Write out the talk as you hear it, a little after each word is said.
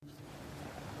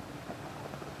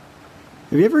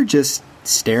Have you ever just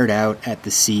stared out at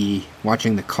the sea,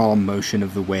 watching the calm motion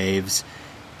of the waves,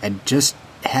 and just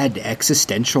had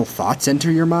existential thoughts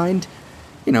enter your mind?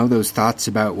 You know, those thoughts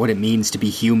about what it means to be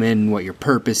human, what your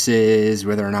purpose is,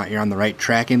 whether or not you're on the right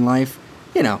track in life.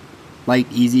 You know, light,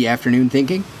 easy afternoon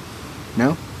thinking?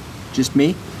 No? Just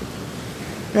me?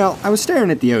 Well, I was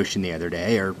staring at the ocean the other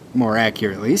day, or more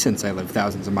accurately, since I live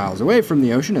thousands of miles away from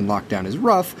the ocean and lockdown is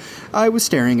rough, I was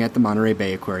staring at the Monterey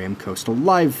Bay Aquarium coastal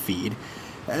live feed.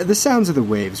 The sounds of the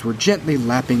waves were gently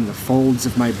lapping the folds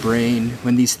of my brain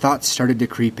when these thoughts started to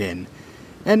creep in.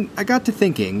 And I got to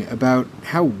thinking about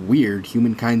how weird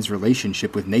humankind's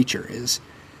relationship with nature is.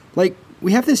 Like,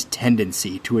 we have this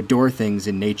tendency to adore things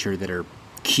in nature that are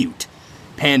cute.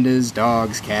 Pandas,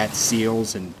 dogs, cats,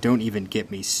 seals, and don't even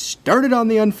get me started on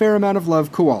the unfair amount of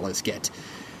love koalas get.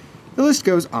 The list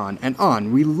goes on and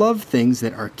on. We love things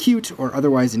that are cute or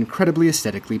otherwise incredibly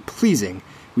aesthetically pleasing.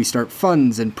 We start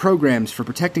funds and programs for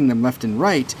protecting them left and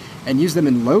right, and use them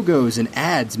in logos and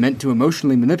ads meant to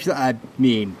emotionally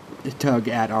tug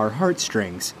at our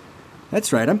heartstrings.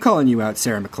 That's right, I'm calling you out,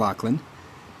 Sarah McLachlan.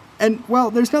 And,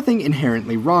 well, there's nothing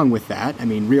inherently wrong with that. I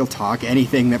mean, real talk,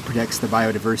 anything that protects the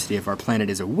biodiversity of our planet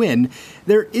is a win.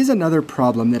 There is another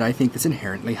problem that I think this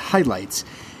inherently highlights,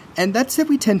 and that's that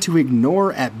we tend to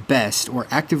ignore at best, or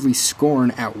actively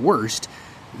scorn at worst,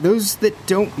 those that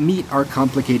don't meet our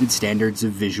complicated standards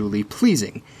of visually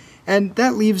pleasing. And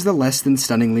that leaves the less than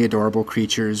stunningly adorable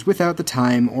creatures without the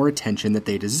time or attention that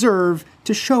they deserve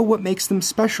to show what makes them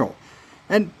special.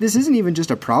 And this isn't even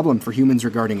just a problem for humans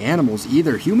regarding animals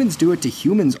either. Humans do it to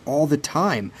humans all the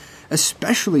time,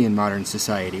 especially in modern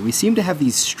society. We seem to have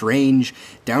these strange,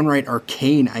 downright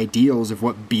arcane ideals of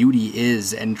what beauty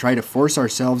is and try to force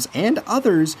ourselves and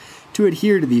others to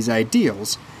adhere to these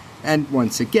ideals. And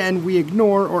once again, we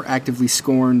ignore or actively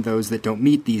scorn those that don't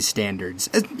meet these standards,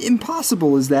 as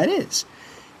impossible as that is.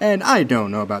 And I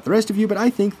don't know about the rest of you, but I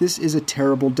think this is a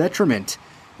terrible detriment.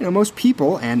 You know, most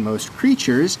people and most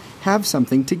creatures have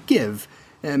something to give.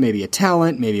 Maybe a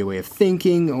talent, maybe a way of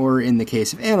thinking, or in the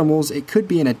case of animals, it could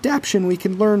be an adaptation we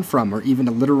can learn from, or even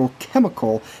a literal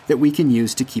chemical that we can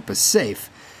use to keep us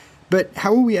safe. But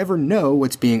how will we ever know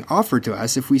what's being offered to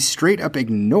us if we straight up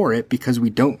ignore it because we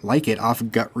don't like it off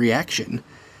gut reaction?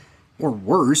 Or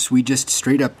worse, we just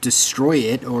straight up destroy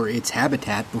it or its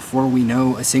habitat before we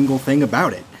know a single thing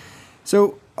about it.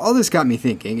 So, all this got me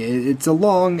thinking. It's a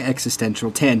long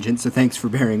existential tangent, so thanks for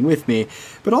bearing with me.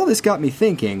 But all this got me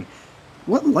thinking,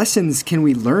 what lessons can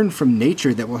we learn from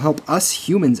nature that will help us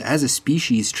humans as a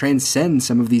species transcend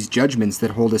some of these judgments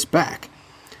that hold us back?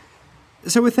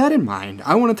 So with that in mind,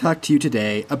 I want to talk to you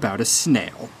today about a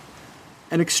snail.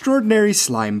 An extraordinary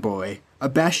slime boy, a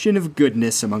bastion of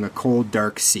goodness among a cold,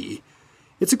 dark sea.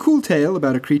 It's a cool tale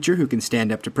about a creature who can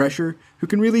stand up to pressure, who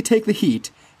can really take the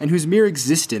heat, and whose mere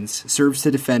existence serves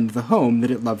to defend the home that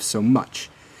it loves so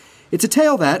much. It's a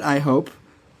tale that, I hope,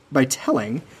 by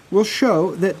telling, will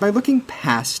show that by looking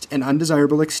past an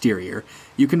undesirable exterior,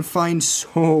 you can find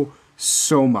so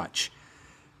much.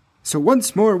 So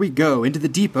once more we go into the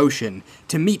deep ocean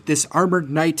to meet this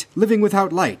armored knight living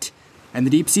without light, and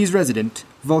the deep sea's resident,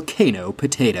 Volcano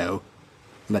Potato.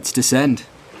 Let's descend.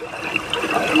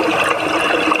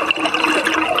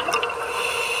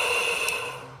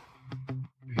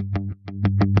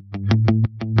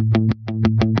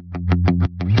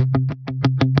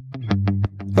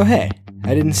 Oh hey,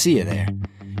 I didn't see you there.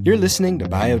 You're listening to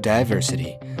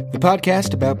Biodiversity, the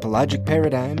podcast about pelagic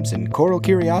paradigms and coral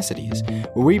curiosities,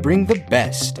 where we bring the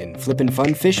best in flippin'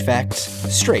 fun fish facts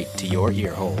straight to your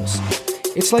ear holes.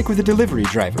 It's like with the delivery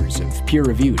drivers of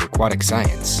peer-reviewed aquatic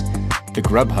science, the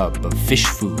Grubhub of fish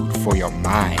food for your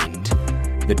mind,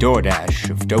 the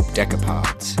DoorDash of dope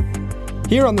decapods.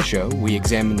 Here on the show, we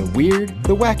examine the weird,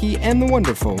 the wacky, and the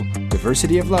wonderful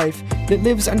diversity of life that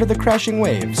lives under the crashing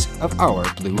waves of our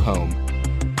blue home.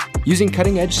 Using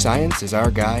cutting-edge science as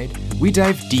our guide, we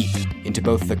dive deep into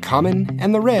both the common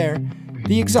and the rare,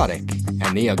 the exotic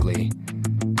and the ugly.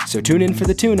 So tune in for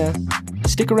the tuna,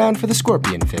 stick around for the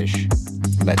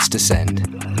scorpionfish. Let's descend.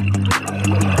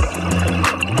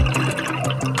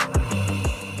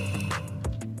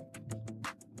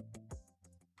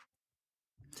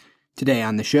 Today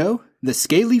on the show, the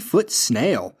scaly-foot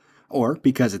snail, or,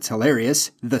 because it's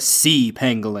hilarious, the sea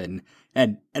pangolin.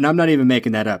 And I'm not even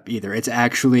making that up either. It's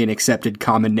actually an accepted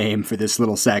common name for this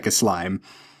little sack of slime.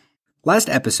 Last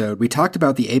episode, we talked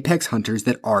about the apex hunters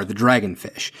that are the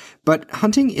dragonfish. But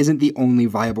hunting isn't the only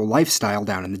viable lifestyle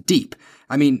down in the deep.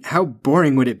 I mean, how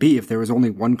boring would it be if there was only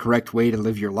one correct way to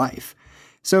live your life?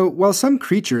 So, while some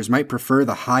creatures might prefer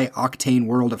the high-octane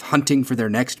world of hunting for their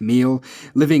next meal,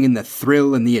 living in the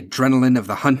thrill and the adrenaline of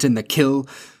the hunt and the kill,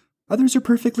 Others are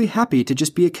perfectly happy to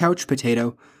just be a couch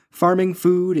potato, farming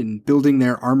food and building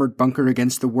their armored bunker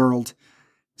against the world.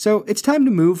 So it's time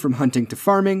to move from hunting to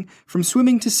farming, from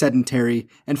swimming to sedentary,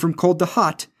 and from cold to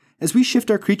hot, as we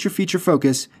shift our creature feature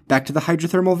focus back to the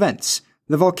hydrothermal vents,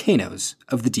 the volcanoes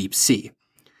of the deep sea.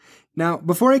 Now,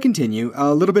 before I continue,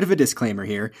 a little bit of a disclaimer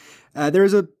here. There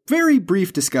is a very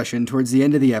brief discussion towards the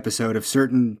end of the episode of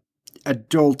certain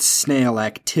adult snail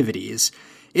activities.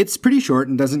 It's pretty short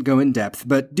and doesn't go in depth,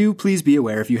 but do please be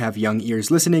aware if you have young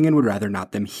ears listening and would rather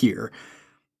not them hear.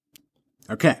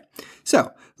 Okay,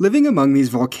 so, living among these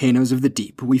volcanoes of the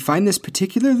deep, we find this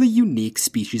particularly unique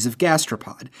species of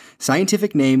gastropod,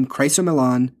 scientific name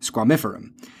Chrysomelon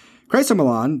squamiferum.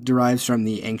 Chrysomelon derives from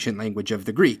the ancient language of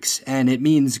the Greeks, and it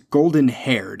means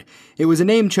golden-haired. It was a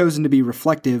name chosen to be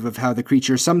reflective of how the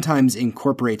creature sometimes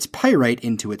incorporates pyrite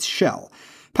into its shell.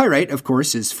 Pyrite, of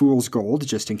course, is fool's gold,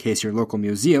 just in case your local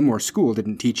museum or school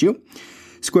didn't teach you.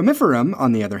 Squamiferum,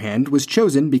 on the other hand, was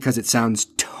chosen because it sounds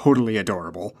totally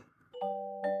adorable.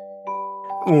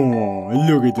 Oh,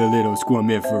 look at the little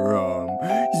Squamiferum.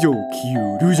 So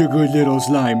cute. Who's a good little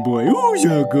slime boy? Who's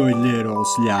a good little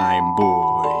slime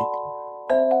boy?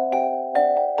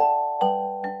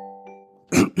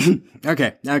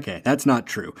 Okay, that's not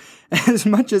true. As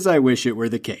much as I wish it were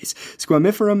the case,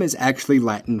 Squamiferum is actually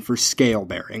Latin for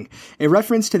scale-bearing, a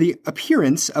reference to the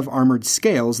appearance of armored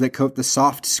scales that coat the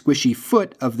soft, squishy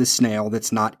foot of the snail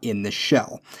that's not in the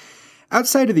shell.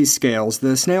 Outside of these scales,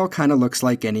 the snail kind of looks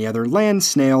like any other land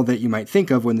snail that you might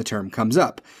think of when the term comes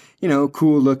up. You know,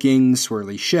 cool-looking,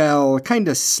 swirly shell, kind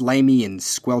of slimy and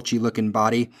squelchy-looking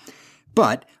body.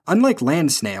 But, unlike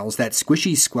land snails, that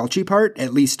squishy, squelchy part,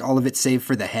 at least all of it save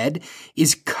for the head,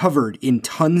 is covered in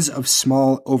tons of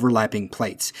small, overlapping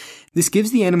plates. This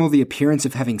gives the animal the appearance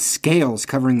of having scales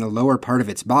covering the lower part of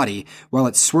its body, while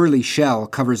its swirly shell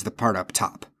covers the part up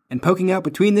top. And poking out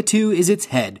between the two is its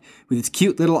head, with its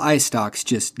cute little eye stalks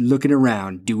just looking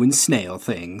around, doing snail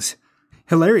things.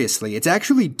 Hilariously, it's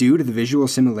actually due to the visual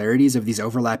similarities of these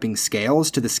overlapping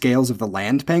scales to the scales of the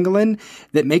land pangolin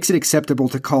that makes it acceptable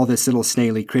to call this little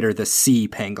snaily critter the sea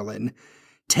pangolin.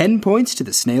 10 points to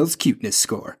the snail's cuteness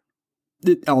score.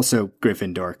 Also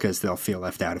Gryffindor, because they'll feel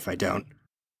left out if I don't.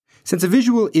 Since a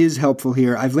visual is helpful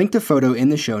here, I've linked a photo in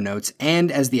the show notes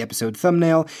and as the episode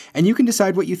thumbnail, and you can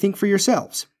decide what you think for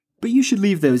yourselves. But you should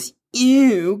leave those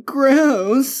 "ew,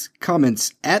 gross"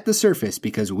 comments at the surface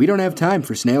because we don't have time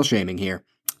for snail shaming here.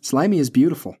 Slimy is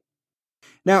beautiful.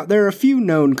 Now, there are a few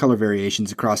known color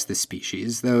variations across this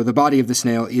species. Though the body of the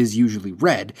snail is usually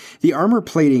red, the armor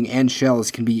plating and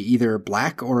shells can be either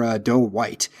black or a dull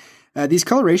white. These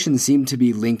colorations seem to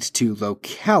be linked to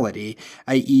locality,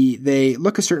 i.e. they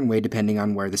look a certain way depending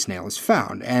on where the snail is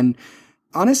found, and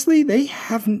honestly, they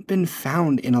haven't been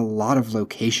found in a lot of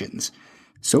locations.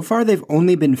 So far, they've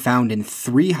only been found in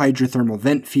 3 hydrothermal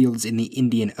vent fields in the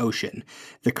Indian Ocean: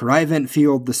 the Karai vent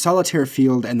field, the Solitaire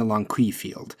field, and the Longqui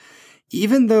field.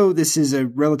 Even though this is a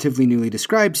relatively newly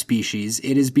described species,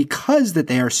 it is because that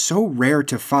they are so rare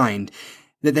to find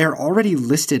that they are already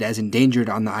listed as endangered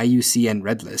on the IUCN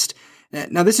Red List.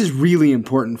 Now, this is really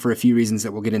important for a few reasons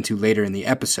that we'll get into later in the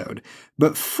episode.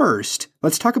 But first,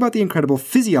 let's talk about the incredible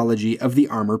physiology of the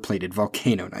armor-plated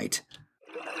volcanonite.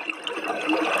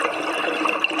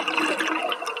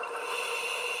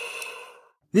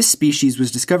 This species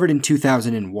was discovered in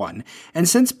 2001, and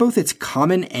since both its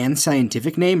common and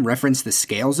scientific name reference the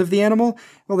scales of the animal,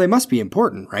 well, they must be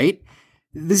important, right?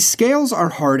 The scales are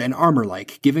hard and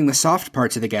armor-like, giving the soft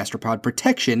parts of the gastropod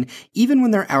protection even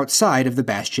when they're outside of the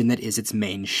bastion that is its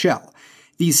main shell.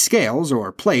 These scales,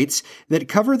 or plates, that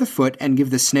cover the foot and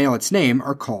give the snail its name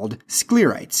are called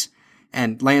sclerites.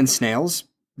 And land snails,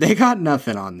 they got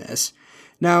nothing on this.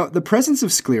 Now, the presence of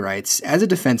sclerites as a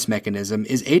defense mechanism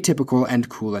is atypical and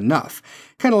cool enough,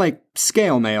 kind of like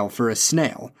scale mail for a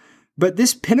snail. But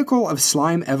this pinnacle of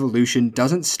slime evolution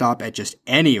doesn't stop at just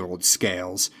any old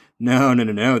scales.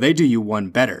 No, they do you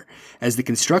one better, as the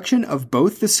construction of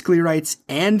both the sclerites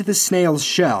and the snail's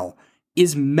shell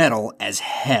is metal as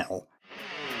hell.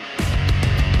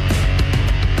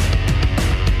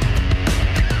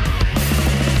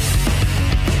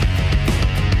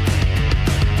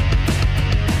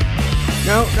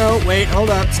 No, wait, hold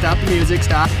up, stop the music,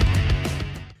 stop.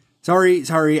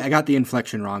 Sorry, I got the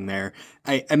inflection wrong there.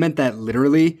 I meant that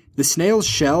literally. The snail's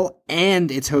shell and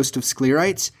its host of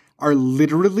sclerites are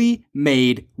literally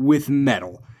made with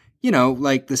metal. You know,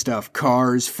 like the stuff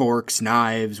cars, forks,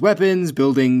 knives, weapons,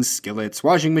 buildings, skillets,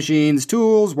 washing machines,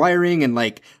 tools, wiring, and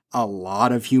like a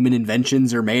lot of human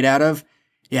inventions are made out of.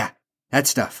 Yeah, that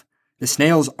stuff. The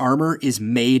snail's armor is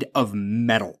made of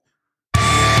metal.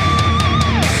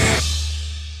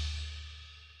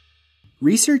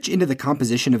 Research into the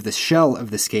composition of the shell of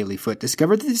the scalyfoot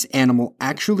discovered that this animal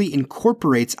actually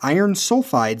incorporates iron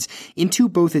sulfides into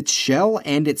both its shell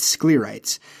and its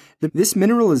sclerites. This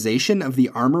mineralization of the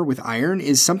armor with iron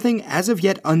is something as of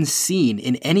yet unseen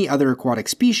in any other aquatic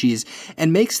species,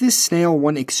 and makes this snail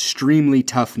one extremely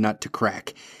tough nut to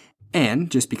crack. And,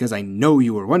 just because I know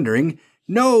you were wondering,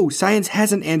 no, science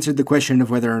hasn't answered the question of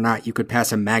whether or not you could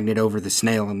pass a magnet over the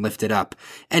snail and lift it up.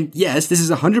 And yes, this is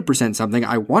 100% something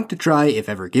I want to try if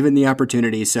ever given the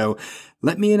opportunity, so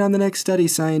let me in on the next study,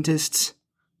 scientists.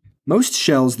 Most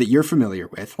shells that you're familiar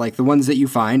with, like the ones that you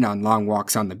find on long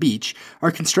walks on the beach, are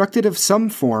constructed of some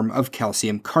form of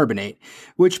calcium carbonate,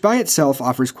 which by itself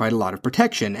offers quite a lot of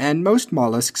protection, and most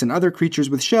mollusks and other creatures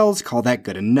with shells call that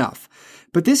good enough.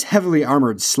 But this heavily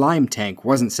armored slime tank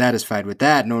wasn't satisfied with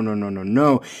that.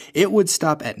 No. It would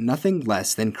stop at nothing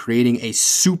less than creating a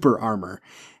super armor,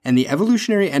 and the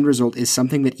evolutionary end result is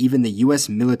something that even the US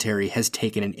military has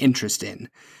taken an interest in.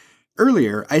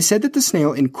 Earlier, I said that the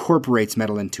snail incorporates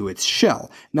metal into its shell,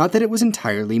 not that it was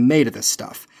entirely made of this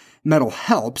stuff. Metal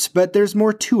helps, but there's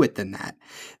more to it than that.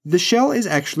 The shell is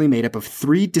actually made up of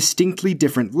 3 distinctly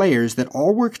different layers that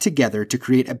all work together to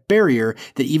create a barrier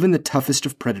that even the toughest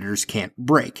of predators can't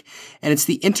break. And it's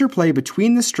the interplay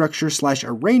between the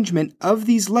structure/arrangement of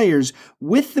these layers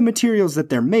with the materials that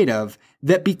they're made of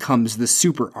that becomes the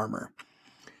super armor.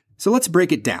 So let's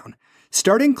break it down.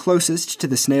 Starting closest to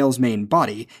the snail's main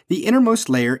body, the innermost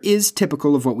layer is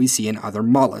typical of what we see in other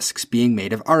mollusks, being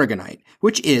made of aragonite,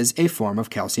 which is a form of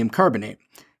calcium carbonate.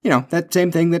 You know, that same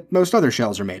thing that most other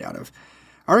shells are made out of.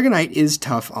 Aragonite is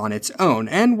tough on its own,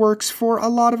 and works for a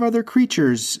lot of other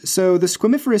creatures, so the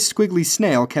squamiferous squiggly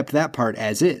snail kept that part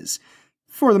as is.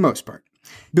 For the most part.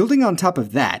 Building on top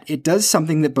of that, it does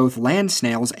something that both land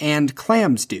snails and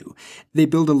clams do. They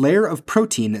build a layer of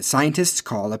protein that scientists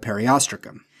call a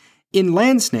periostracum. In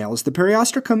land snails, the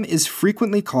periostracum is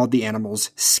frequently called the animal's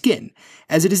skin,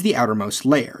 as it is the outermost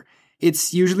layer.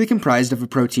 It's usually comprised of a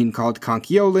protein called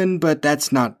conchiolin, but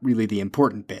that's not really the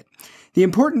important bit. The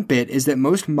important bit is that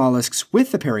most mollusks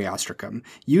with the periostracum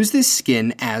use this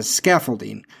skin as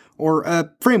scaffolding, or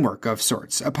a framework of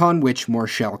sorts, upon which more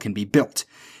shell can be built.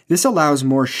 This allows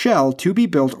more shell to be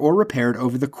built or repaired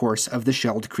over the course of the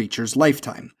shelled creature's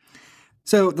lifetime.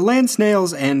 So, the land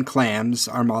snails and clams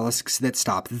are mollusks that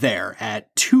stop there,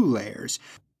 at 2 layers.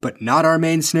 But not our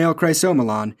main snail,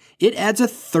 Chrysomelon. It adds a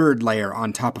 3rd layer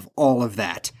on top of all of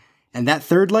that. And that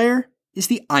 3rd layer is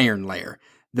the iron layer,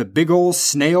 the big ol'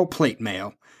 snail plate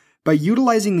mail. By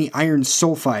utilizing the iron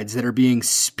sulfides that are being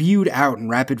spewed out in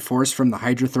rapid force from the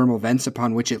hydrothermal vents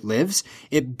upon which it lives,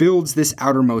 it builds this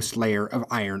outermost layer of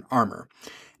iron armor.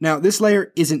 Now, this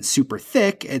layer isn't super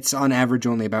thick, it's on average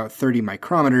only about 30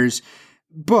 micrometers,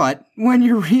 but when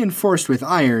you're reinforced with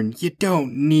iron, you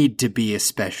don't need to be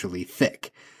especially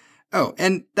thick. Oh,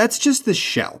 and that's just the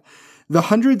shell. The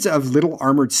hundreds of little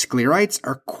armored sclerites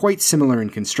are quite similar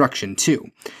in construction, too.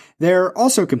 They're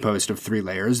also composed of 3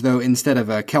 layers, though instead of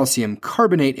a calcium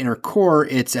carbonate inner core,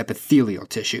 it's epithelial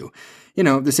tissue. You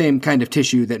know, the same kind of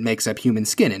tissue that makes up human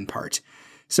skin in part.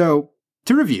 So,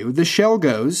 to review, the shell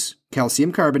goes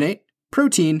calcium carbonate,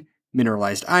 protein,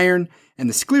 mineralized iron, and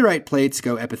the sclerite plates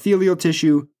go epithelial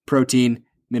tissue, protein,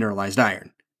 mineralized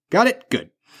iron. Got it?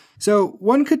 Good. So,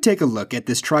 one could take a look at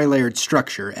this tri-layered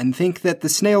structure and think that the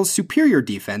snail's superior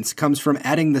defense comes from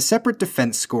adding the separate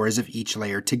defense scores of each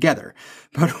layer together.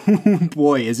 But oh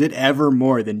boy, is it ever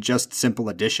more than just simple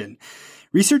addition.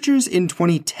 Researchers in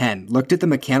 2010 looked at the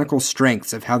mechanical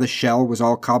strengths of how the shell was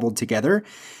all cobbled together,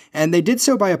 and they did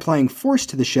so by applying force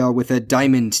to the shell with a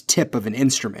diamond tip of an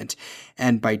instrument,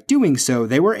 and by doing so,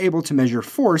 they were able to measure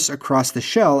force across the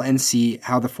shell and see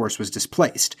how the force was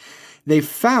displaced. They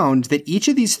found that each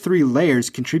of these 3 layers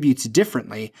contributes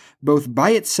differently, both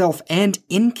by itself and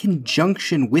in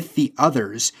conjunction with the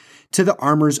others, to the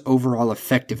armor's overall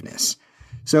effectiveness.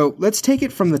 So let's take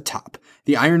it from the top,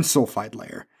 the iron sulfide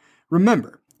layer.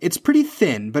 Remember, it's pretty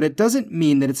thin, but it doesn't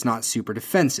mean that it's not super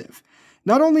defensive.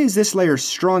 Not only is this layer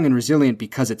strong and resilient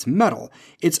because it's metal,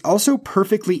 it's also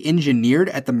perfectly engineered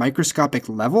at the microscopic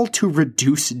level to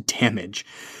reduce damage.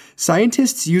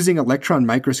 Scientists using electron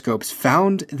microscopes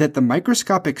found that the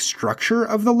microscopic structure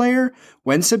of the layer,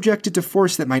 when subjected to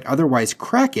force that might otherwise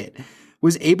crack it,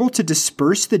 was able to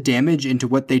disperse the damage into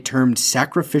what they termed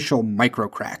sacrificial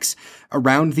microcracks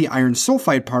around the iron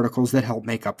sulfide particles that help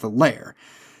make up the layer.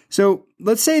 So,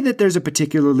 let's say that there's a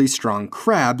particularly strong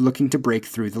crab looking to break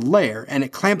through the layer, and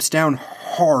it clamps down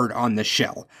hard on the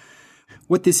shell.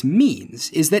 What this means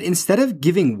is that instead of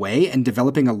giving way and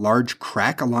developing a large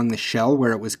crack along the shell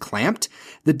where it was clamped,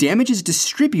 the damage is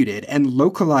distributed and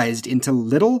localized into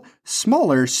little,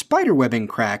 smaller spiderwebbing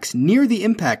cracks near the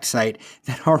impact site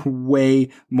that are way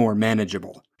more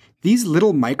manageable. These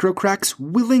little microcracks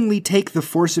willingly take the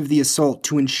force of the assault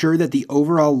to ensure that the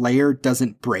overall layer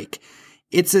doesn't break.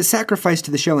 It's a sacrifice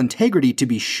to the shell integrity, to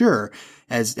be sure,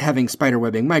 as having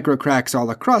spiderwebbing microcracks all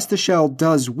across the shell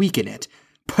does weaken it,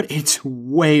 but it's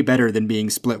way better than being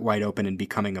split wide open and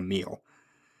becoming a meal.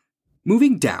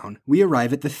 Moving down, we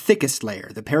arrive at the thickest layer,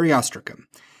 the periostracum.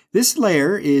 This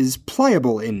layer is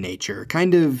pliable in nature,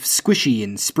 kind of squishy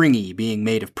and springy, being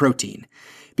made of protein.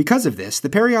 Because of this, the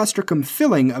periostracum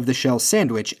filling of the shell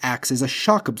sandwich acts as a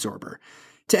shock absorber.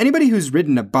 To anybody who's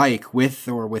ridden a bike with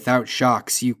or without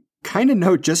shocks, you kind of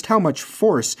know just how much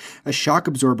force a shock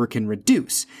absorber can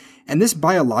reduce, and this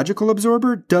biological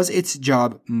absorber does its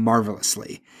job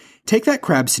marvelously. Take that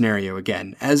crab scenario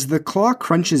again. As the claw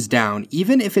crunches down,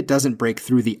 even if it doesn't break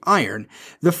through the iron,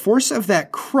 the force of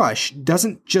that crush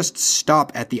doesn't just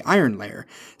stop at the iron layer.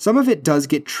 Some of it does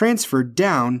get transferred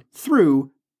down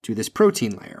through to this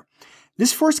protein layer.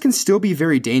 This force can still be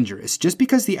very dangerous. Just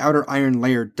because the outer iron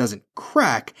layer doesn't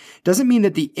crack doesn't mean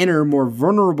that the inner, more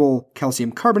vulnerable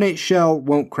calcium carbonate shell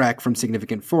won't crack from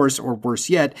significant force, or worse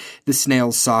yet, the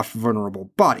snail's soft, vulnerable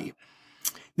body.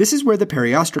 This is where the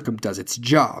periostracum does its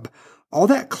job. All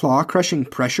that claw-crushing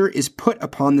pressure is put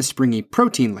upon the springy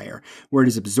protein layer, where it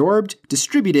is absorbed,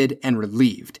 distributed, and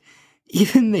relieved.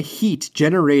 Even the heat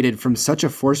generated from such a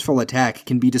forceful attack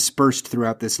can be dispersed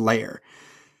throughout this layer.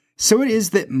 So it is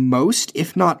that most,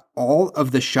 if not all, of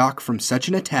the shock from such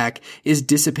an attack is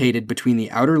dissipated between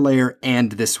the outer layer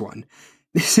and this one.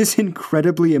 This is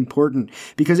incredibly important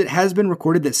because it has been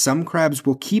recorded that some crabs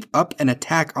will keep up an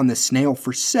attack on the snail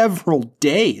for several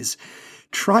days.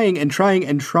 Trying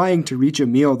to reach a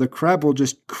meal, the crab will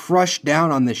just crush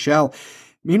down on the shell.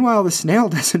 Meanwhile, the snail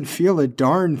doesn't feel a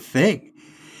darn thing.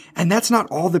 And that's not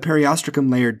all the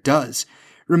periostracum layer does.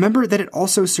 Remember that it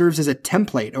also serves as a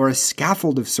template or a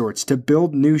scaffold of sorts to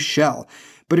build new shell,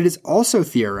 but it is also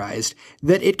theorized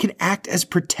that it can act as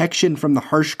protection from the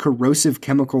harsh corrosive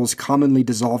chemicals commonly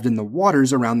dissolved in the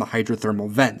waters around the hydrothermal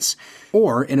vents,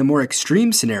 or, in a more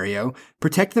extreme scenario,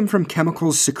 protect them from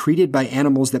chemicals secreted by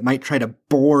animals that might try to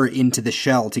bore into the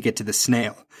shell to get to the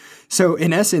snail. So,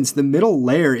 in essence, the middle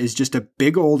layer is just a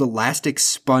big old elastic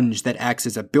sponge that acts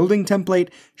as a building template,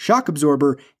 shock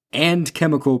absorber, and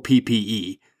chemical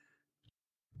PPE.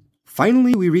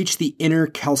 Finally, we reach the inner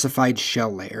calcified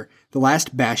shell layer, the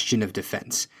last bastion of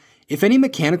defense. If any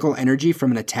mechanical energy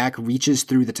from an attack reaches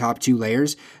through the top two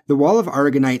layers, the wall of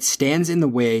aragonite stands in the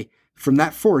way from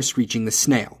that force reaching the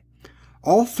snail.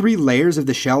 All three layers of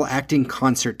the shell act in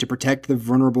concert to protect the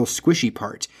vulnerable squishy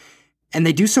part, and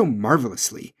they do so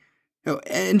marvelously. Oh,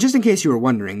 and just in case you were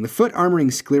wondering, the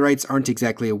foot-armoring sclerites aren't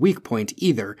exactly a weak point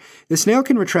either. The snail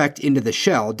can retract into the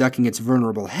shell, ducking its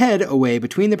vulnerable head away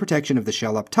between the protection of the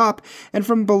shell up top and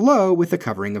from below with the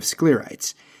covering of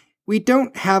sclerites. We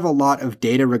don't have a lot of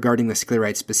data regarding the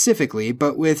sclerites specifically,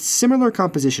 but with similar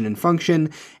composition and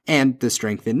function, and the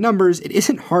strength in numbers, it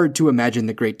isn't hard to imagine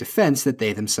the great defense that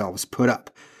they themselves put up.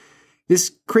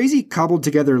 This crazy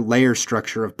cobbled-together layer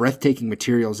structure of breathtaking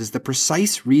materials is the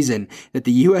precise reason that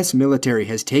the U.S. military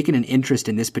has taken an interest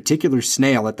in this particular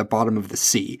snail at the bottom of the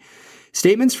sea.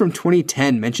 Statements from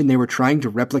 2010 mentioned they were trying to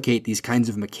replicate these kinds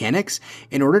of mechanics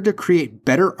in order to create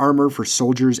better armor for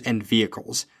soldiers and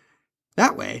vehicles.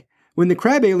 That way, when the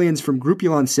crab aliens from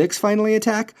Groupulon 6 finally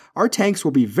attack, our tanks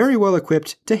will be very well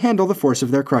equipped to handle the force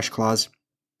of their crush claws.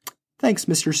 Thanks,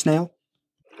 Mr. Snail.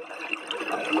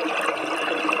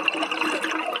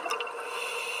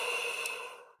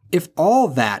 If all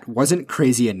that wasn't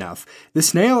crazy enough, the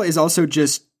snail is also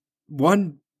just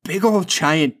one big old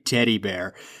giant teddy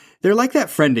bear. They're like that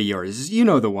friend of yours, you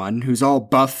know the one, who's all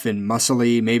buff and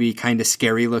muscly, maybe kinda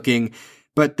scary looking,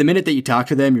 but the minute that you talk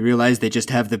to them, you realize they just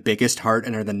have the biggest heart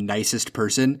and are the nicest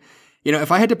person. You know,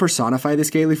 if I had to personify the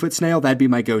scalyfoot snail, that'd be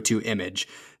my go-to image.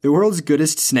 The world's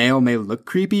goodest snail may look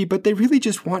creepy, but they really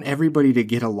just want everybody to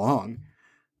get along.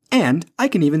 And I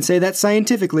can even say that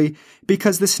scientifically,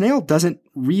 because the snail doesn't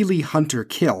really hunt or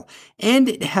kill, and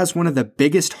it has one of the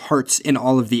biggest hearts in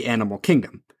all of the animal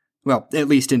kingdom. Well, at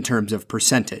least in terms of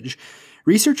percentage.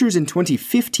 Researchers in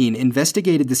 2015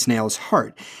 investigated the snail's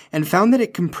heart and found that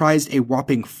it comprised a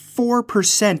whopping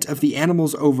 4% of the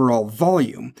animal's overall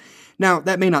volume. Now,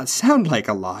 that may not sound like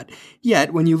a lot,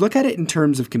 yet when you look at it in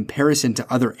terms of comparison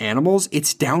to other animals,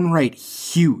 it's downright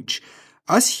huge.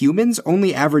 Us humans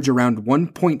only average around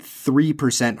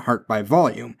 1.3% heart by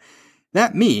volume.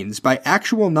 That means, by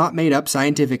actual not made up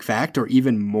scientific fact or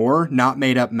even more not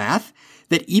made up math,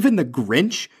 that even the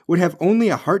Grinch would have only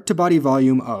a heart-to-body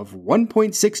volume of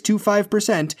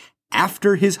 1.625%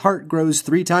 after his heart grows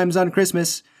 3 times on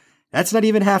Christmas. That's not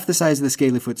even half the size of the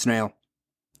scalyfoot snail.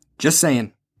 Just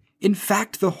saying. In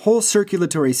fact, the whole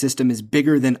circulatory system is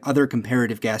bigger than other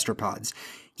comparative gastropods.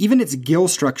 Even its gill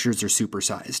structures are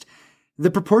supersized.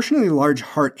 The proportionally large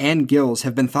heart and gills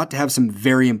have been thought to have some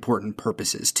very important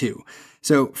purposes, too.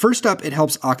 So, first up, it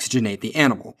helps oxygenate the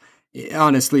animal.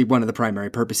 Honestly, one of the primary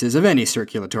purposes of any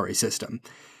circulatory system.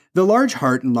 The large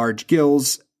heart and large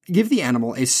gills give the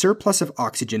animal a surplus of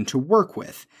oxygen to work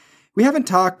with. We haven't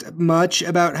talked much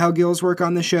about how gills work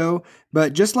on the show,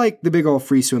 but just like the big ol'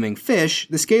 free-swimming fish,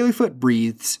 the scalyfoot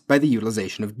breathes by the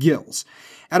utilization of gills.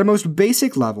 At a most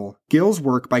basic level, gills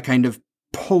work by kind of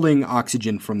pulling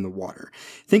oxygen from the water.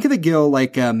 Think of the gill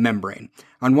like a membrane.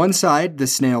 On one side, the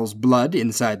snail's blood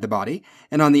inside the body,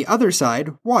 and on the other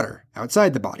side, water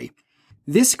outside the body.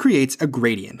 This creates a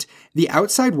gradient. The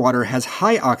outside water has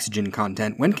high oxygen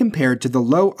content when compared to the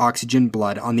low oxygen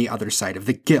blood on the other side of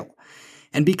the gill.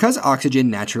 And because oxygen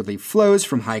naturally flows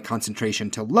from high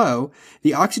concentration to low,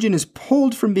 the oxygen is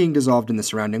pulled from being dissolved in the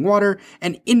surrounding water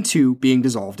and into being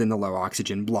dissolved in the low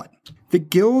oxygen blood. The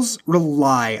gills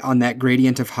rely on that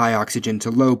gradient of high oxygen to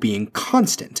low being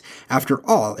constant. After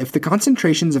all, if the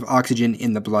concentrations of oxygen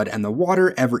in the blood and the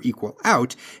water ever equal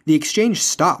out, the exchange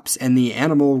stops and the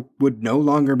animal would no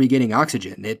longer be getting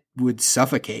oxygen. It would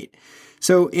suffocate.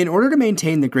 So, in order to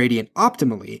maintain the gradient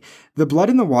optimally, the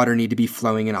blood and the water need to be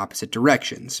flowing in opposite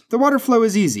directions. The water flow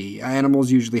is easy.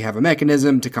 Animals usually have a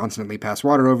mechanism to constantly pass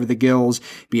water over the gills,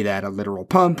 be that a literal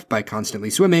pump by constantly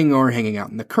swimming or hanging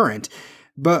out in the current.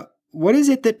 But what is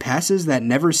it that passes that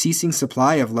never-ceasing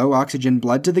supply of low-oxygen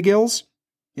blood to the gills?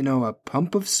 A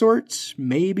pump of sorts?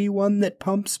 Maybe one that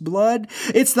pumps blood?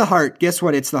 It's the heart. Guess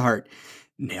what? It's the heart.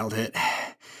 Nailed it.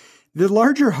 The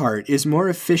larger heart is more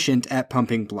efficient at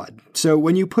pumping blood, so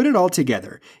when you put it all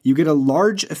together, you get a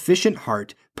large, efficient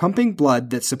heart pumping blood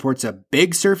that supports a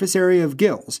big surface area of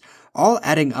gills, all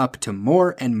adding up to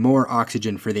more and more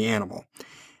oxygen for the animal.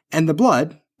 And the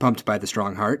blood, pumped by the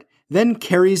strong heart, then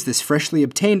carries this freshly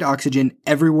obtained oxygen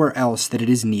everywhere else that it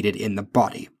is needed in the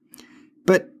body.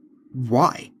 But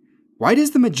why? Why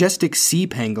does the majestic sea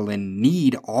pangolin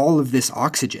need all of this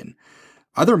oxygen?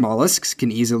 Other mollusks can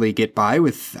easily get by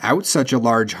without such a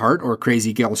large heart or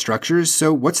crazy gill structures,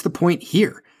 so what's the point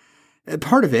here?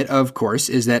 Part of it, of course,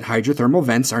 is that hydrothermal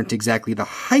vents aren't exactly the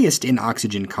highest in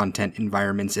oxygen content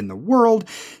environments in the world,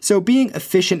 so being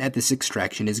efficient at this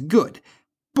extraction is good.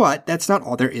 But that's not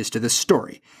all there is to the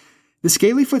story. The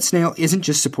scalyfoot snail isn't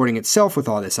just supporting itself with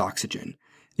all this oxygen.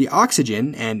 The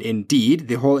oxygen, and indeed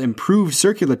the whole improved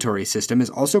circulatory system, is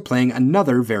also playing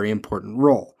another very important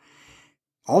role.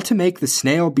 All to make the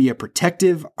snail be a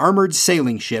protective, armored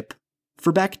sailing ship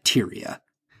for bacteria.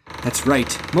 That's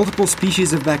right, multiple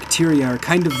species of bacteria are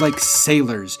kind of like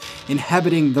sailors,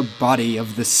 inhabiting the body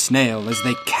of the snail as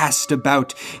they cast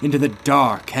about into the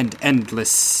dark and endless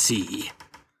sea.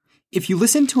 If you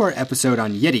listen to our episode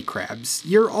on Yeti crabs,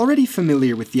 you're already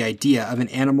familiar with the idea of an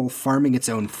animal farming its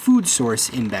own food source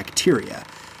in bacteria.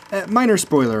 Minor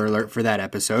spoiler alert for that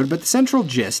episode, but the central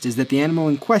gist is that the animal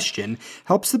in question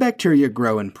helps the bacteria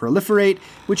grow and proliferate,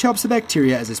 which helps the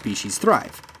bacteria as a species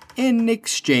thrive, in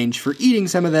exchange for eating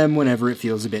some of them whenever it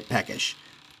feels a bit peckish.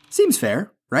 Seems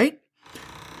fair, right?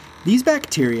 These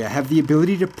bacteria have the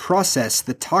ability to process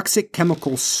the toxic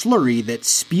chemical slurry that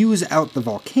spews out the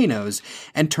volcanoes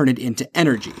and turn it into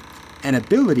energy, an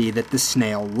ability that the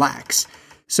snail lacks.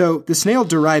 So the snail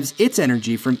derives its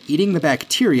energy from eating the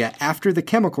bacteria after the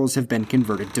chemicals have been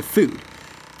converted to food.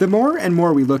 The more and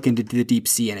more we look into the deep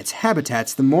sea and its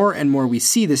habitats, the more and more we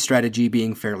see this strategy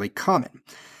being fairly common.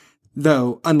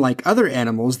 Though, unlike other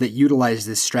animals that utilize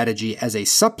this strategy as a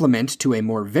supplement to a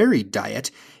more varied diet,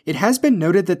 it has been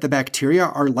noted that the bacteria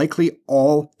are likely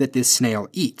all that this snail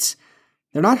eats.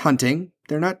 They're not hunting,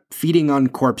 they're not feeding on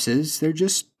corpses, they're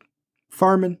just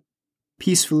farming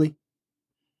peacefully.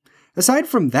 Aside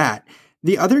from that,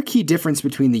 the other key difference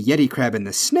between the Yeti crab and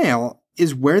the snail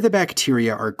is where the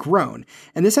bacteria are grown,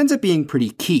 and this ends up being pretty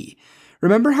key.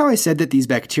 Remember how I said that these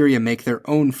bacteria make their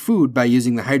own food by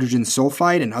using the hydrogen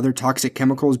sulfide and other toxic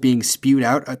chemicals being spewed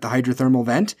out at the hydrothermal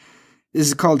vent? This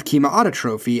is called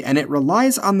chemoautotrophy, and it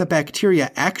relies on the bacteria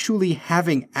actually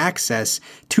having access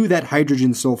to that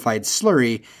hydrogen sulfide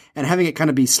slurry and having it kind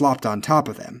of be slopped on top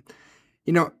of them.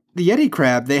 The Yeti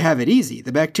crab, they have it easy.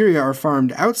 The bacteria are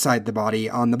farmed outside the body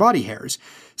on the body hairs,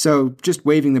 so just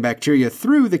waving the bacteria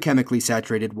through the chemically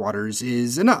saturated waters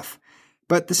is enough.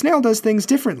 But the snail does things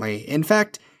differently. In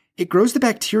fact, It grows the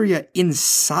bacteria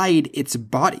inside its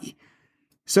body.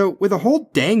 So, with a whole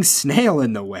dang snail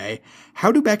in the way,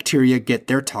 how do bacteria get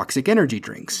their toxic energy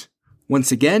drinks?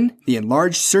 Once again, the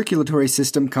enlarged circulatory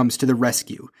system comes to the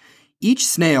rescue. Each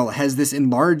snail has this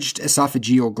enlarged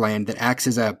esophageal gland that acts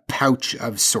as a pouch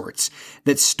of sorts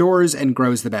that stores and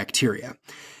grows the bacteria.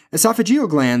 Esophageal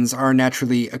glands are a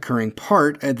naturally occurring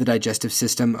part of the digestive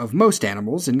system of most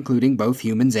animals, including both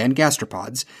humans and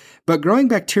gastropods, but growing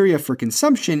bacteria for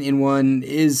consumption in one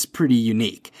is pretty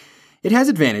unique. It has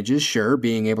advantages, sure,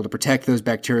 being able to protect those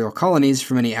bacterial colonies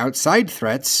from any outside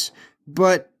threats,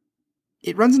 but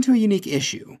it runs into a unique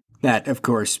issue. That, of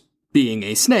course, being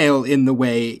a snail in the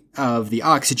way of the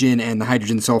oxygen and the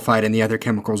hydrogen sulfide and the other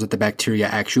chemicals that the bacteria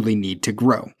actually need to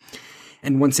grow.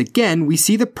 And once again, we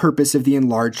see the purpose of the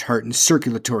enlarged heart and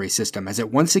circulatory system as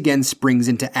it once again springs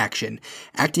into action,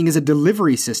 acting as a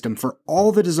delivery system for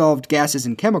all the dissolved gases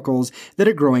and chemicals that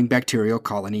a growing bacterial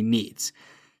colony needs.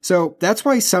 So that's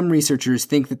why some researchers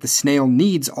think that the snail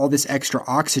needs all this extra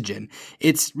oxygen.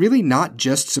 It's really not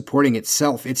just supporting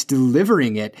itself, it's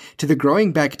delivering it to the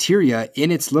growing bacteria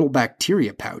in its little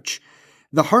bacteria pouch.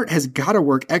 The heart has got to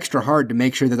work extra hard to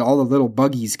make sure that all the little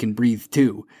buggies can breathe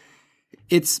too.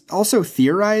 It's also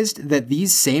theorized that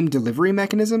these same delivery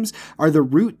mechanisms are the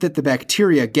route that the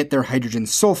bacteria get their hydrogen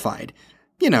sulfide.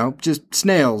 You know, just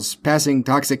snails passing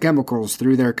toxic chemicals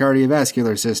through their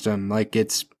cardiovascular system like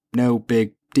it's no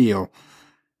big deal.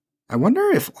 I wonder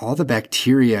if all the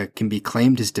bacteria can be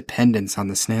claimed as dependents on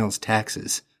the snail's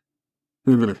taxes.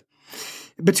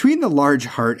 Between the large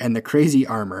heart and the crazy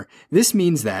armor, this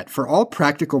means that, for all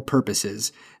practical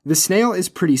purposes, the snail is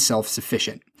pretty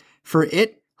self-sufficient. For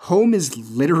it, home is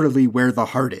literally where the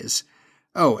heart is.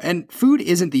 Oh, and food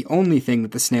isn't the only thing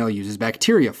that the snail uses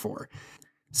bacteria for.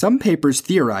 Some papers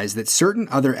theorize that certain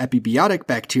other epibiotic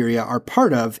bacteria are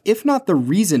part of, if not the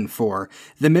reason for,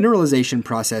 the mineralization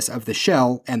process of the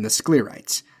shell and the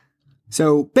sclerites.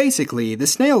 So basically, the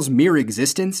snail's mere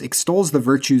existence extols the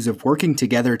virtues of working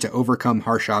together to overcome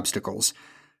harsh obstacles.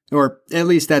 Or at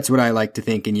least that's what I like to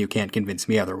think, and you can't convince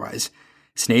me otherwise.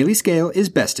 Snaily scale is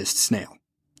bestest snail.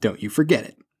 Don't you forget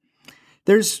it.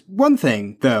 There's one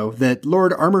thing, though, that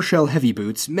Lord Armorshell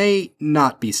Heavyboots may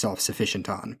not be self-sufficient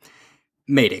on.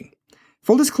 Mating.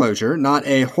 Full disclosure, not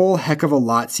a whole heck of a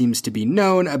lot seems to be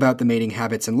known about the mating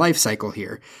habits and life cycle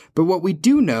here, but what we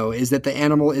do know is that the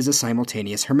animal is a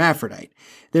simultaneous hermaphrodite.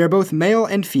 They are both male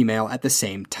and female at the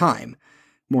same time.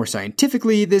 More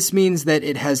scientifically, this means that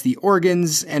it has the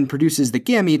organs and produces the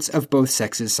gametes of both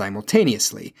sexes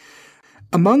simultaneously.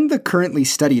 Among the currently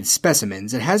studied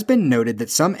specimens, it has been noted that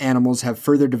some animals have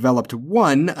further developed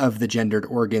one of the gendered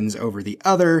organs over the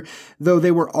other, though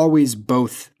they were always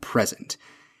both present.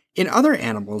 In other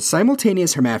animals,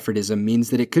 simultaneous hermaphrodism means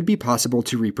that it could be possible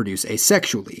to reproduce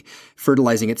asexually,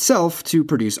 fertilizing itself to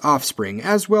produce offspring,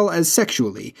 as well as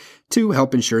sexually, to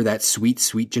help ensure that sweet,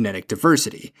 sweet genetic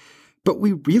diversity. But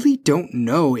we really don't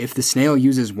know if the snail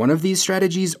uses one of these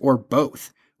strategies or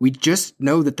both. We just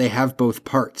know that they have both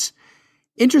parts.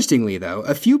 Interestingly, though,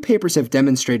 a few papers have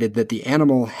demonstrated that the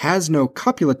animal has no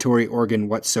copulatory organ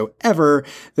whatsoever,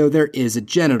 though there is a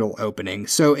genital opening.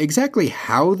 So exactly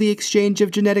how the exchange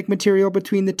of genetic material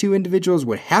between the two individuals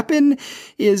would happen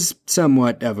is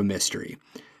somewhat of a mystery.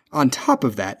 On top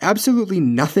of that, absolutely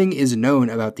nothing is known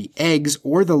about the eggs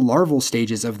or the larval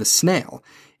stages of the snail.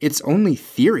 It's only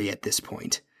theory at this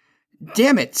point.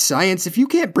 Damn it, science, if you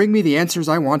can't bring me the answers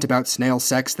I want about snail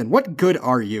sex, then what good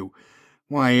are you?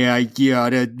 Why,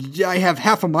 I have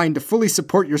half a mind to fully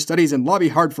support your studies and lobby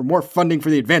hard for more funding for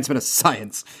the advancement of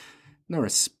science. No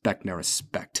respect, no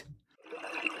respect.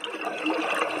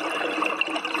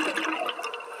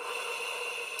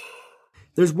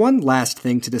 There's one last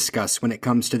thing to discuss when it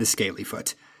comes to the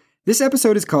Scalyfoot. This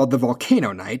episode is called The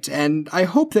Volcano Night, and I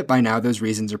hope that by now those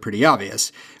reasons are pretty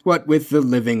obvious, what with the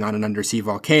living on an undersea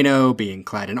volcano, being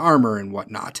clad in armor, and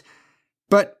whatnot.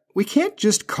 But we can't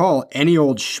just call any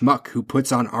old schmuck who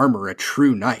puts on armor a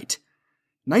true knight.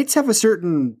 Knights have a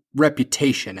certain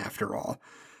reputation, after all.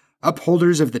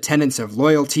 Upholders of the tenets of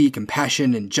loyalty,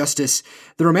 compassion, and justice,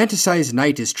 the romanticized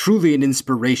knight is truly an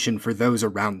inspiration for those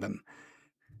around them.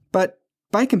 But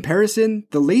by comparison,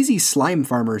 the lazy slime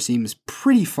farmer seems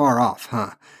pretty far off,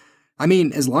 huh? I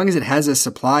mean, as long as it has a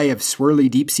supply of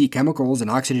swirly deep-sea chemicals and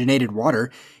oxygenated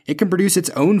water, it can produce its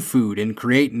own food and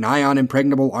create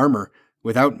nigh-on-impregnable armor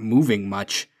without moving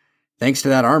much. Thanks to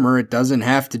that armor, it doesn't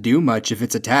have to do much if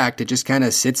it's attacked. It just kind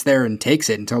of sits there and takes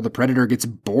it until the predator gets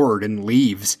bored and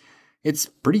leaves. It's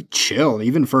pretty chill,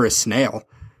 even for a snail.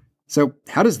 So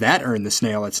how does that earn the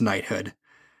snail its knighthood?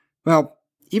 Well,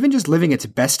 even just living its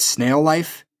best snail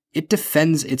life, it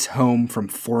defends its home from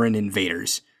foreign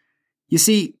invaders. You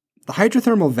see, the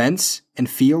hydrothermal vents and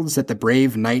fields that the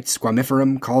brave knight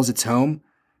Squamiferum calls its home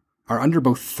are under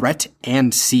both threat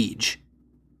and siege.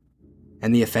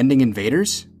 And the offending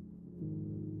invaders?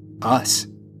 Us.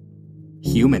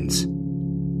 Humans.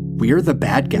 We're the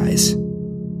bad guys.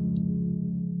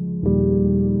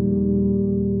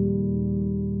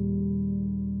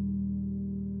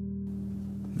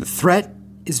 The threat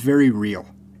is very real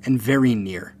and very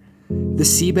near. The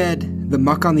seabed, the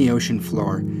muck on the ocean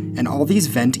floor, and all these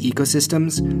vent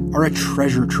ecosystems are a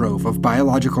treasure trove of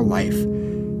biological life.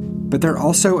 But they're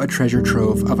also a treasure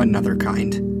trove of another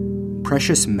kind: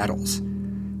 precious metals.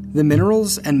 The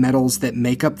minerals and metals that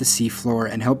make up the seafloor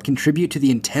and help contribute to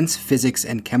the intense physics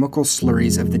and chemical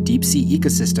slurries of the deep-sea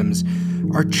ecosystems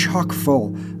are chock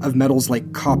full of metals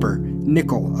like copper,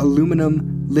 nickel,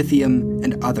 aluminum, lithium,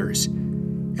 and others.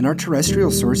 And our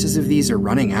terrestrial sources of these are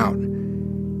running out.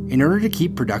 In order to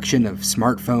keep production of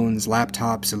smartphones,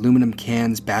 laptops, aluminum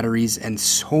cans, batteries, and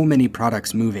so many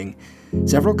products moving,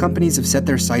 several companies have set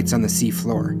their sights on the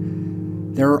seafloor.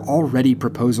 There are already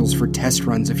proposals for test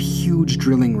runs of huge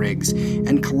drilling rigs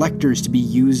and collectors to be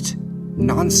used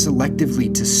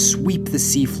non-selectively to sweep the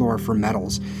seafloor for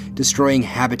metals, destroying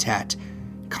habitat,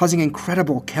 causing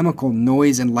incredible chemical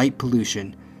noise and light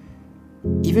pollution.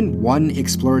 Even one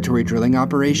exploratory drilling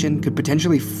operation could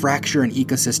potentially fracture an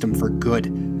ecosystem for good.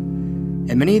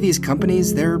 And many of these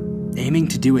companies, they're aiming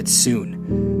to do it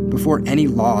soon, before any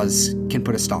laws can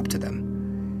put a stop to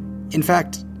them. In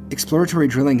fact, exploratory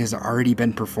drilling has already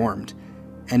been performed,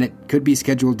 and it could be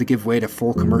scheduled to give way to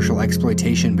full commercial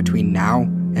exploitation between now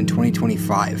and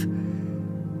 2025.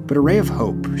 But a ray of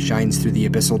hope shines through the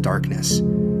abyssal darkness,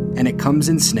 and it comes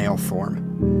in snail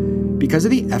form. Because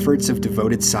of the efforts of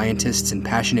devoted scientists and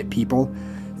passionate people,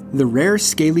 the rare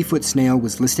scalyfoot snail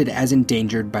was listed as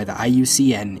endangered by the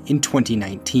IUCN in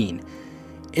 2019.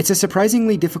 It's a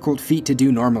surprisingly difficult feat to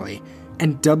do normally,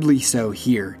 and doubly so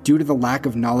here due to the lack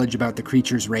of knowledge about the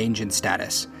creature's range and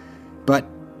status. But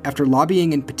after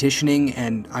lobbying and petitioning,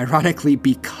 and ironically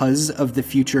because of the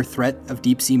future threat of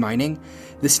deep-sea mining,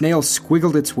 the snail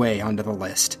squiggled its way onto the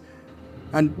list.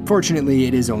 Unfortunately,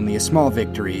 it is only a small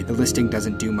victory. The listing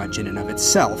doesn't do much in and of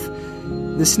itself.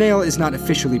 The snail is not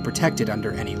officially protected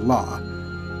under any law,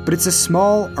 but it's a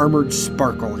small, armored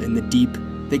sparkle in the deep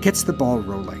that gets the ball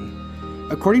rolling.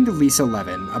 According to Lisa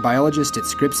Levin, a biologist at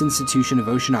Scripps Institution of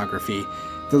Oceanography,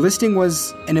 the listing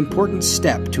was an important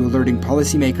step to alerting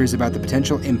policymakers about the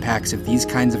potential impacts of these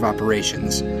kinds of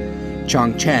operations.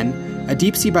 Chong Chen, a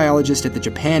deep-sea biologist at the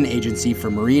Japan Agency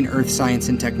for Marine Earth Science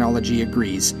and Technology,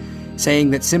 agrees,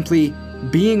 saying that simply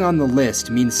being on the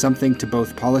list means something to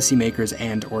both policymakers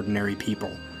and ordinary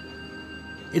people.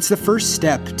 It's the first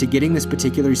step to getting this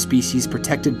particular species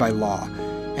protected by law,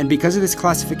 and because of this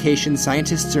classification,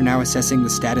 scientists are now assessing the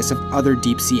status of other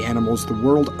deep-sea animals the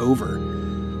world over.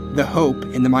 The hope,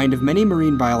 in the mind of many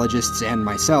marine biologists and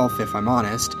myself, if I'm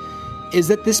honest, is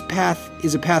that this path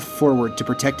is a path forward to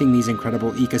protecting these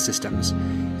incredible ecosystems,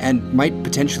 and might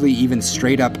potentially even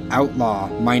straight up outlaw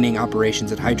mining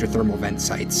operations at hydrothermal vent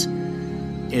sites.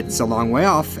 It's a long way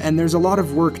off, and there's a lot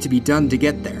of work to be done to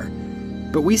get there,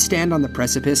 but we stand on the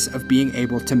precipice of being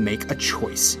able to make a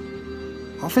choice.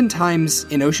 Oftentimes,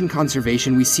 in ocean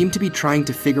conservation, we seem to be trying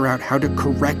to figure out how to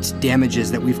correct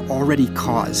damages that we've already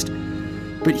caused.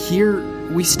 But here,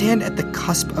 we stand at the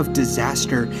cusp of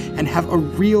disaster and have a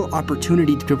real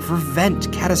opportunity to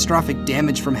prevent catastrophic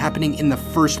damage from happening in the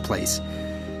first place.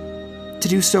 To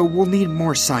do so, we'll need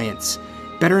more science,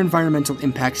 better environmental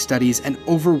impact studies, and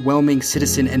overwhelming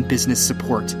citizen and business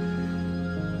support.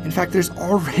 In fact, there's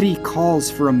already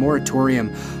calls for a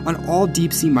moratorium on all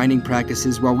deep-sea mining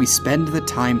practices while we spend the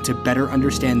time to better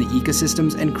understand the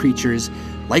ecosystems and creatures,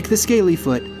 like the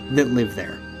scalyfoot, that live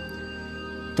there.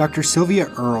 Dr.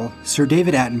 Sylvia Earle, Sir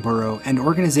David Attenborough, and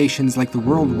organizations like the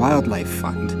World Wildlife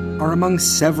Fund are among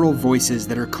several voices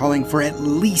that are calling for at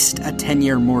least a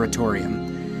 10-year moratorium.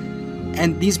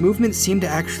 And these movements seem to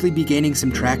actually be gaining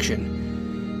some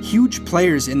traction. Huge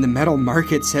players in the metal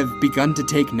markets have begun to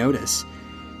take notice.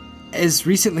 As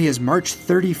recently as March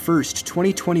 31st,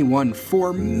 2021,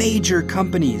 4 major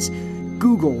companies,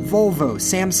 Google, Volvo,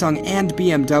 Samsung, and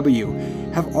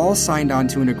BMW, have all signed on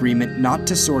to an agreement not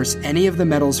to source any of the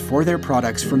metals for their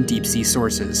products from deep-sea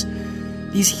sources.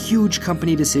 These huge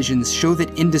company decisions show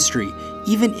that industry,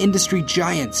 even industry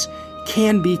giants,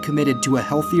 can be committed to a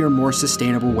healthier, more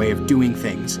sustainable way of doing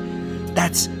things.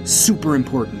 That's super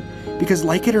important, because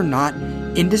like it or not,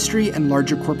 industry and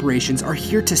larger corporations are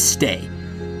here to stay.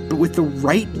 But with the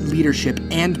right leadership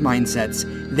and mindsets,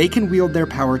 they can wield their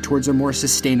power towards a more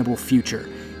sustainable future,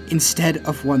 instead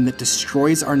of one that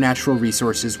destroys our natural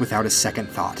resources without a second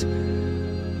thought.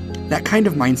 That kind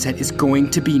of mindset is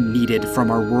going to be needed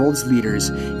from our world's leaders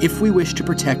if we wish to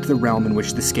protect the realm in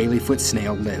which the scalyfoot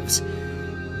snail lives.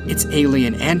 It's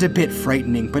alien and a bit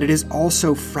frightening, but it is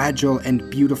also fragile and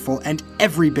beautiful and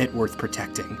every bit worth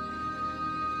protecting.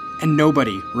 And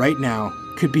nobody, right now,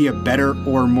 could be a better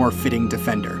or more fitting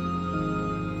defender.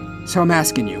 So I'm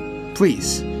asking you,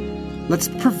 please, let's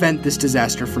prevent this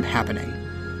disaster from happening.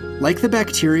 Like the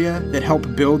bacteria that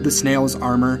help build the snail's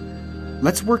armor,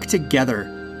 let's work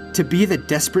together to be the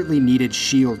desperately needed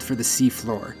shield for the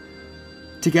seafloor.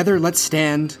 Together, let's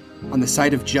stand on the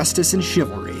side of justice and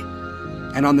chivalry,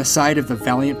 and on the side of the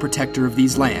valiant protector of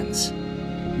these lands,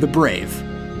 the brave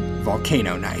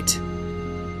Volcano Knight.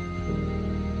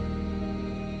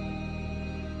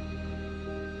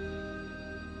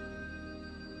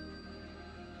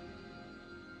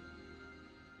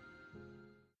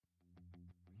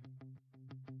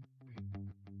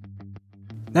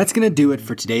 That's going to do it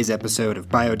for today's episode of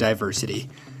Biodiversity.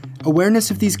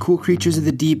 Awareness of these cool creatures of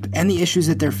the deep and the issues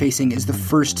that they're facing is the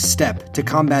first step to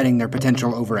combating their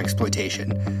potential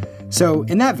overexploitation. So,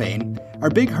 in that vein, our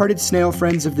big-hearted snail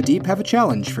friends of the deep have a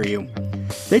challenge for you.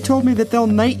 They told me that they'll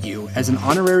knight you as an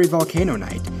honorary Volcano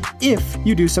Knight if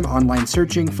you do some online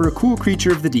searching for a cool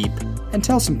creature of the deep and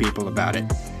tell some people about it.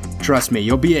 Trust me,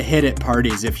 you'll be a hit at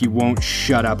parties if you won't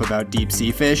shut up about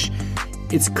deep-sea fish.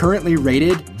 It's currently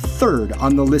rated 3rd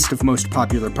on the list of most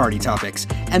popular party topics,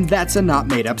 and that's a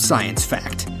not-made-up science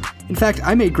fact. In fact,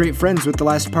 I made great friends with the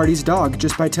last party's dog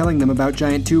just by telling them about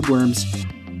giant tube worms.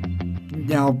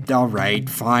 Alright,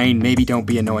 fine, maybe don't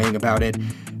be annoying about it.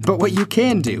 But what you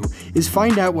can do is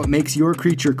find out what makes your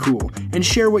creature cool and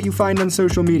share what you find on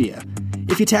social media.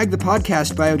 If you tag the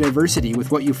podcast Biodiversity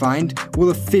with what you find, we'll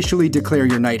officially declare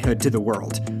your knighthood to the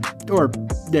world. Or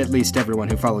at least everyone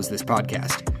who follows this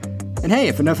podcast. And hey,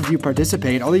 if enough of you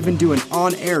participate, I'll even do an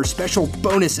on-air special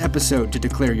bonus episode to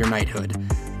declare your knighthood.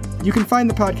 You can find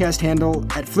the podcast handle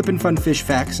at Flippin' Fun Fish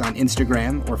Facts on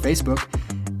Instagram or Facebook,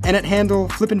 and at handle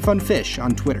Flippin' Fun Fish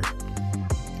on Twitter.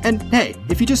 And hey,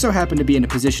 if you just so happen to be in a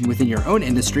position within your own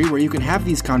industry where you can have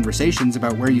these conversations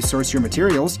about where you source your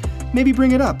materials, maybe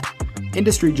bring it up.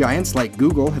 Industry giants like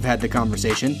Google have had the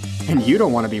conversation, and you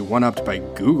don't want to be one-upped by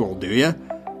Google, do you?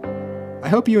 I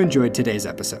hope you enjoyed today's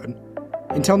episode.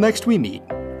 Until next we meet,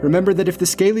 remember that if the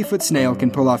scalyfoot snail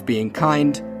can pull off being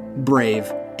kind, brave,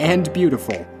 and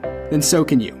beautiful, then so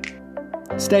can you.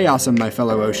 Stay awesome, my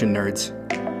fellow ocean nerds.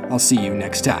 I'll see you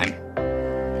next time.